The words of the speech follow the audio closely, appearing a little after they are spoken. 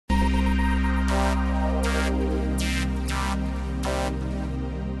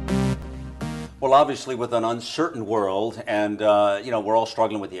Well, obviously, with an uncertain world, and we're all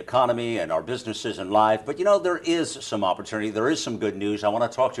struggling with the economy and our businesses and life. But there is some opportunity. There is some good news. I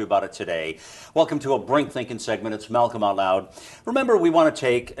want to talk to you about it today. Welcome to a Brink Thinking segment. It's Malcolm Out Loud. Remember, we want to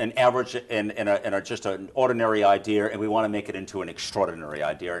take an average and just an ordinary idea, and we want to make it into an extraordinary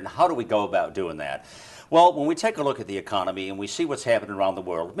idea. And how do we go about doing that? Well, when we take a look at the economy and we see what's happening around the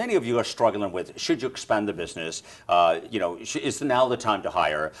world, many of you are struggling with, should you expand the business? Is now the time to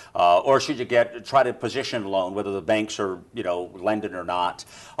hire? Or should you try to position a loan, whether the banks are, lending or not?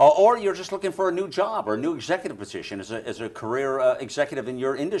 Or you're just looking for a new job or a new executive position as a career executive in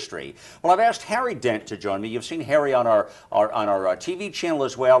your industry. Well, I've asked Harry Dent to join me. You've seen Harry on our TV channel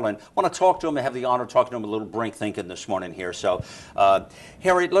as well, and want to talk to him and have the honor of talking to him a little Brink Thinking this morning here. So,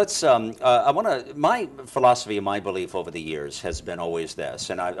 Harry, let's, my philosophy and my belief over the years has been always this,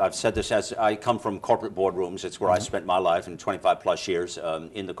 and I've said this as I come from corporate boardrooms. It's where I spent my life in 25 plus years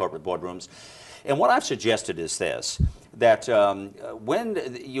in the corporate boardrooms. And what I've suggested is this, that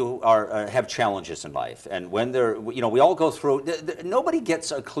when you have challenges in life, and when we all go through, nobody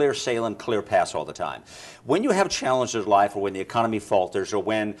gets a clear sail and clear pass all the time. When you have challenges in life, or when the economy falters, or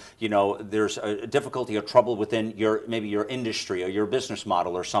when there's a difficulty or trouble within maybe your industry or your business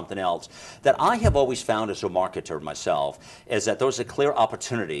model or something else, that I have always found as a marketer myself is that those are clear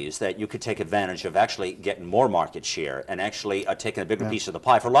opportunities that you could take advantage of actually getting more market share and actually taking a bigger piece of the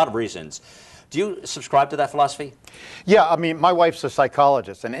pie for a lot of reasons. Do you subscribe to that philosophy? Yeah, I mean, my wife's a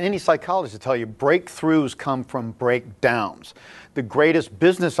psychologist, and any psychologist will tell you breakthroughs come from breakdowns. The greatest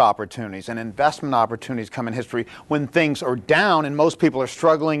business opportunities and investment opportunities come in history when things are down and most people are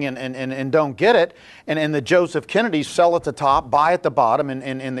struggling and don't get it. And the Joseph Kennedys sell at the top, buy at the bottom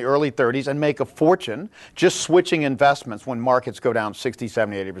in the early 30s and make a fortune just switching investments when markets go down 60,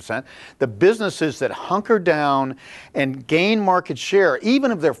 70, 80%. The businesses that hunker down and gain market share,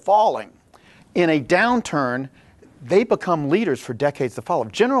 even if they're falling, in a downturn, they become leaders for decades to follow.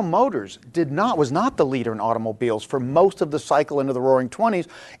 General Motors was not the leader in automobiles for most of the cycle into the roaring 20s.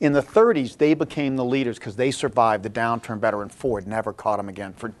 In the 30s, they became the leaders because they survived the downturn better, and Ford never caught them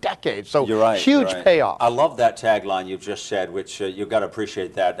again for decades. So you're right, huge payoff. I love that tagline you've just said, which you've got to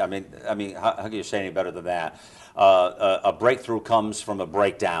appreciate that. I mean, how can you say any better than that? A breakthrough comes from a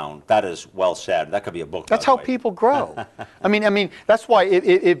breakdown. That is well said. That could be a book. That's how people grow. I mean, that's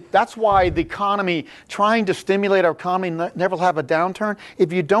why that's why the economy, trying to stimulate our economy, never have a downturn.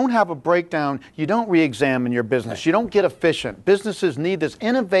 If you don't have a breakdown, you don't re-examine your business. You don't get efficient. Businesses need this.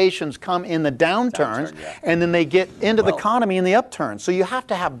 Innovations come in the downturns, and then they get into the economy in the upturn. So you have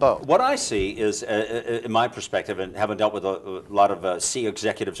to have both. What I see is, in my perspective, and having dealt with a lot of C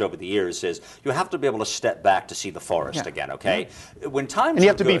executives over the years, is you have to be able to step back to see the forest again, okay? When times and you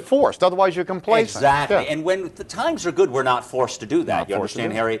have to be forced, otherwise you're complacent. Exactly. And when the times are good, we're not forced to do that. You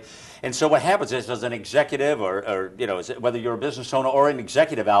understand, Harry? And so what happens is, as an executive, or whether you're a business owner or an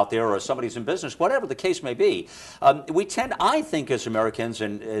executive out there, or somebody's in business, whatever the case may be, I think, as Americans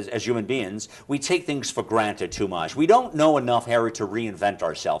and as human beings, we take things for granted too much. We don't know enough, Harry, to reinvent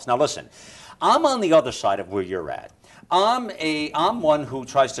ourselves. Now, listen, I'm on the other side of where you're at. I'm one who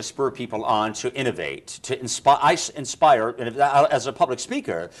tries to spur people on to innovate, to inspire. I inspire, and as a public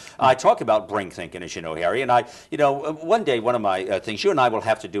speaker, I talk about Brink Thinking, as you know, Harry. And one day, one of my things, you and I will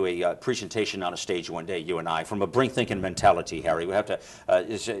have to do a presentation on a stage one day, you and I, from a Brink Thinking mentality, Harry. We have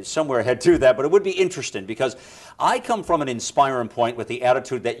to somewhere head to that, but it would be interesting because I come from an inspiring point with the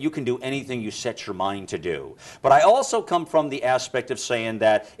attitude that you can do anything you set your mind to do. But I also come from the aspect of saying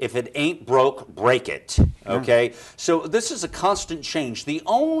that if it ain't broke, break it. Okay? So this is a constant change. The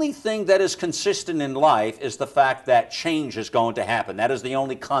only thing that is consistent in life is the fact that change is going to happen. That is the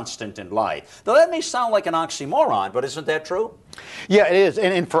only constant in life. Though that may sound like an oxymoron, but isn't that true? Yeah, it is.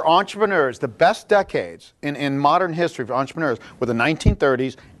 And for entrepreneurs, the best decades in modern history for entrepreneurs were the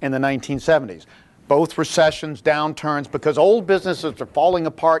 1930s and the 1970s. Both recessions, downturns, because old businesses are falling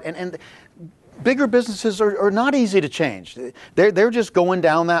apart, and bigger businesses are not easy to change. They're just going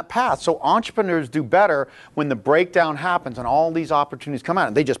down that path. So entrepreneurs do better when the breakdown happens and all these opportunities come out.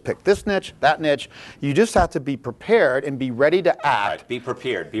 And they just pick this niche, that niche. You just have to be prepared and be ready to act. Right. Be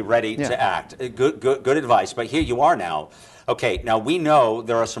prepared. Be ready to act. Good advice. But here you are now. Okay, now we know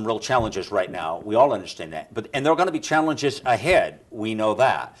there are some real challenges right now. We all understand that. And there are going to be challenges ahead. We know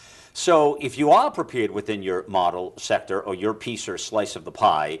that. So if you are prepared within your model sector or your piece or slice of the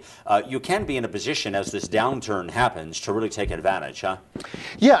pie, you can be in a position as this downturn happens to really take advantage, huh?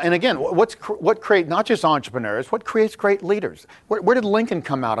 Yeah, and again, what create not just entrepreneurs, what creates great leaders? Where did Lincoln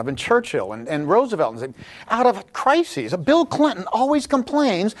come out of, and Churchill and Roosevelt? And out of crises. Bill Clinton always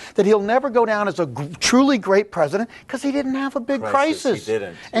complains that he'll never go down as a truly great president because he didn't have a big crisis. He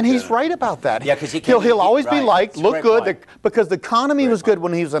didn't. And he's right about that. Yeah, because he'll always be liked, look good, because the economy was good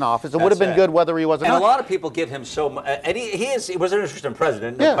point. when he was in office. It would have been good whether he wasn't. And a lot of people give him so much. And he was an interesting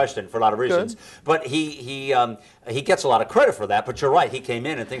president, no question, for a lot of reasons. Good. But he gets a lot of credit for that. But you're right, he came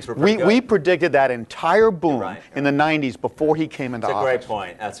in and things were pretty good. We predicted that entire boom in the 90s before he came into office. That's a great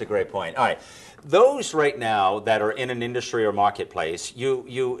point. That's a great point. All right. Those right now that are in an industry or marketplace,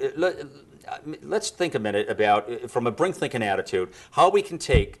 let's think a minute about, from a bring thinking attitude, how we can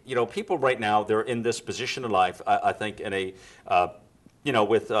take, people right now, they're in this position in life, I think, in a,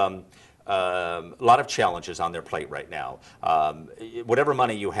 with a lot of challenges on their plate right now. Whatever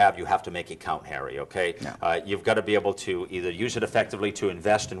money you have to make it count, Harry, okay? Yeah. You've got to be able to either use it effectively to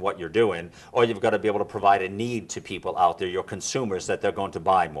invest in what you're doing, or you've got to be able to provide a need to people out there, your consumers, that they're going to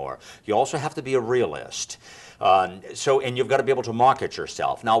buy more. You also have to be a realist. And you've got to be able to market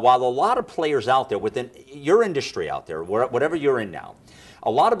yourself. Now, while a lot of players out there within your industry out there, whatever you're in now, a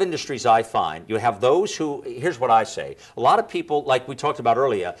lot of industries I find, you have those who, here's what I say, a lot of people, like we talked about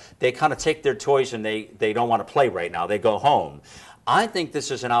earlier, they kind of take their toys and they don't want to play right now, they go home. I think this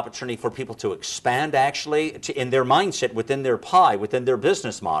is an opportunity for people to expand actually in their mindset, within their pie, within their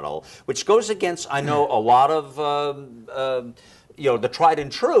business model, which goes against, I know, a lot of the tried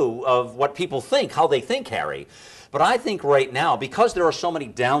and true of what people think, how they think, Harry. But I think right now, because there are so many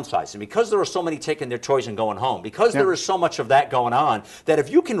downsides, and because there are so many taking their toys and going home, because there is so much of that going on, that if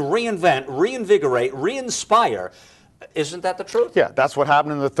you can reinvent, reinvigorate, re-inspire, isn't that the truth? Yeah, that's what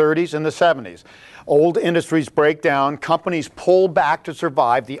happened in the 30s and the 70s. Old industries break down, companies pull back to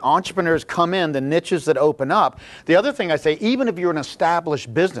survive, the entrepreneurs come in, the niches that open up. The other thing I say, even if you're an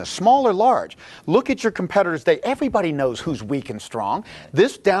established business, small or large, look at your competitors today. Everybody knows who's weak and strong.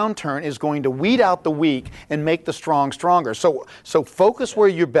 This downturn is going to weed out the weak and make the strong stronger. So focus where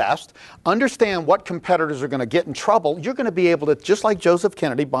you're best, understand what competitors are going to get in trouble. You're going to be able to, just like Joseph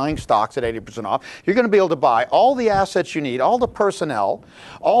Kennedy buying stocks at 80% off, you're going to be able to buy all the assets you need, all the personnel,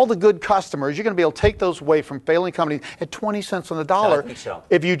 all the good customers. You're going to be able to take those away from failing companies at 20 cents on the dollar. I think so.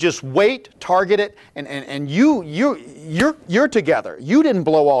 If you just wait, target it, and you're together. You didn't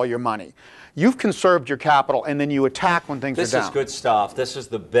blow all your money. You've conserved your capital, and then you attack when things are down. This is good stuff. This is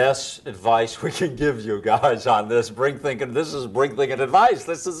the best advice we can give you guys on this. Bring thinking. This is bring thinking advice.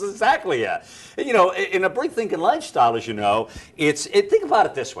 This is exactly it. In a bring thinking lifestyle, as you know, think about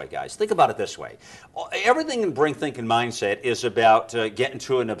it this way, guys. Think about it this way. Everything in bring thinking mindset is about getting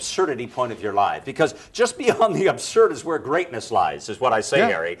to an absurdity point of your life, because just beyond the absurd is where greatness lies, is what I say,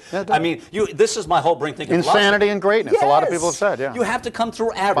 Harry. Yeah, I mean, this is my whole bring thinking insanity and greatness. Yes. A lot of people have said, yeah. You have to come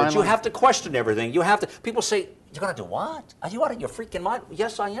through average. You have to question everything. You have to. People say, "You're going to do what? Are you out of your freaking mind?"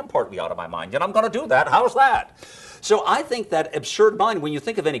 Yes, I am partly out of my mind, and I'm going to do that. How's that? So I think that absurd mind, when you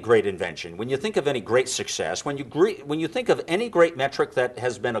think of any great invention, when you think of any great success, when you think of any great metric that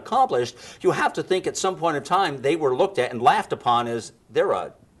has been accomplished, you have to think at some point in time they were looked at and laughed upon as they're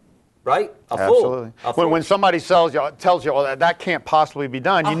a right? Absolutely. Fool. When somebody tells you, oh, that can't possibly be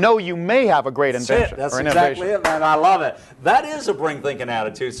done, you know you may have a great invention. That's or exactly innovation. it, man. I love it. That is a bring thinking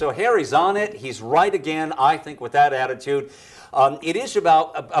attitude. So Harry's on it. He's right again, I think, with that attitude. It is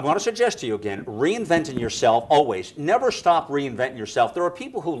about, I want to suggest to you again, reinventing yourself always. Never stop reinventing yourself. There are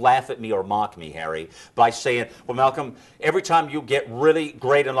people who laugh at me or mock me, Harry, by saying, well, Malcolm, every time you get really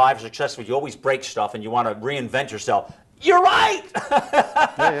great in life, successful, you always break stuff and you want to reinvent yourself. You're right!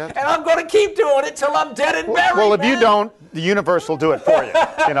 And I'm going to keep doing it till I'm dead and buried. Well, if you don't, the universe will do it for you.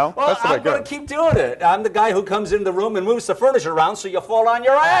 Well, that's the way I'm going to keep doing it. I'm the guy who comes in the room and moves the furniture around so you fall on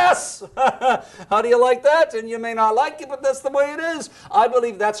your ass. How do you like that? And you may not like it, but that's the way it is. I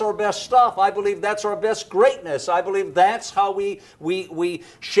believe that's our best stuff. I believe that's our best greatness. I believe that's how we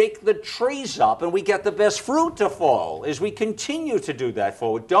shake the trees up and we get the best fruit to fall, is we continue to do that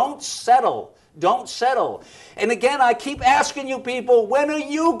forward. Don't settle. Don't settle. And again, I keep asking you people, when are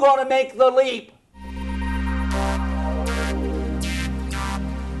you going to make the leap?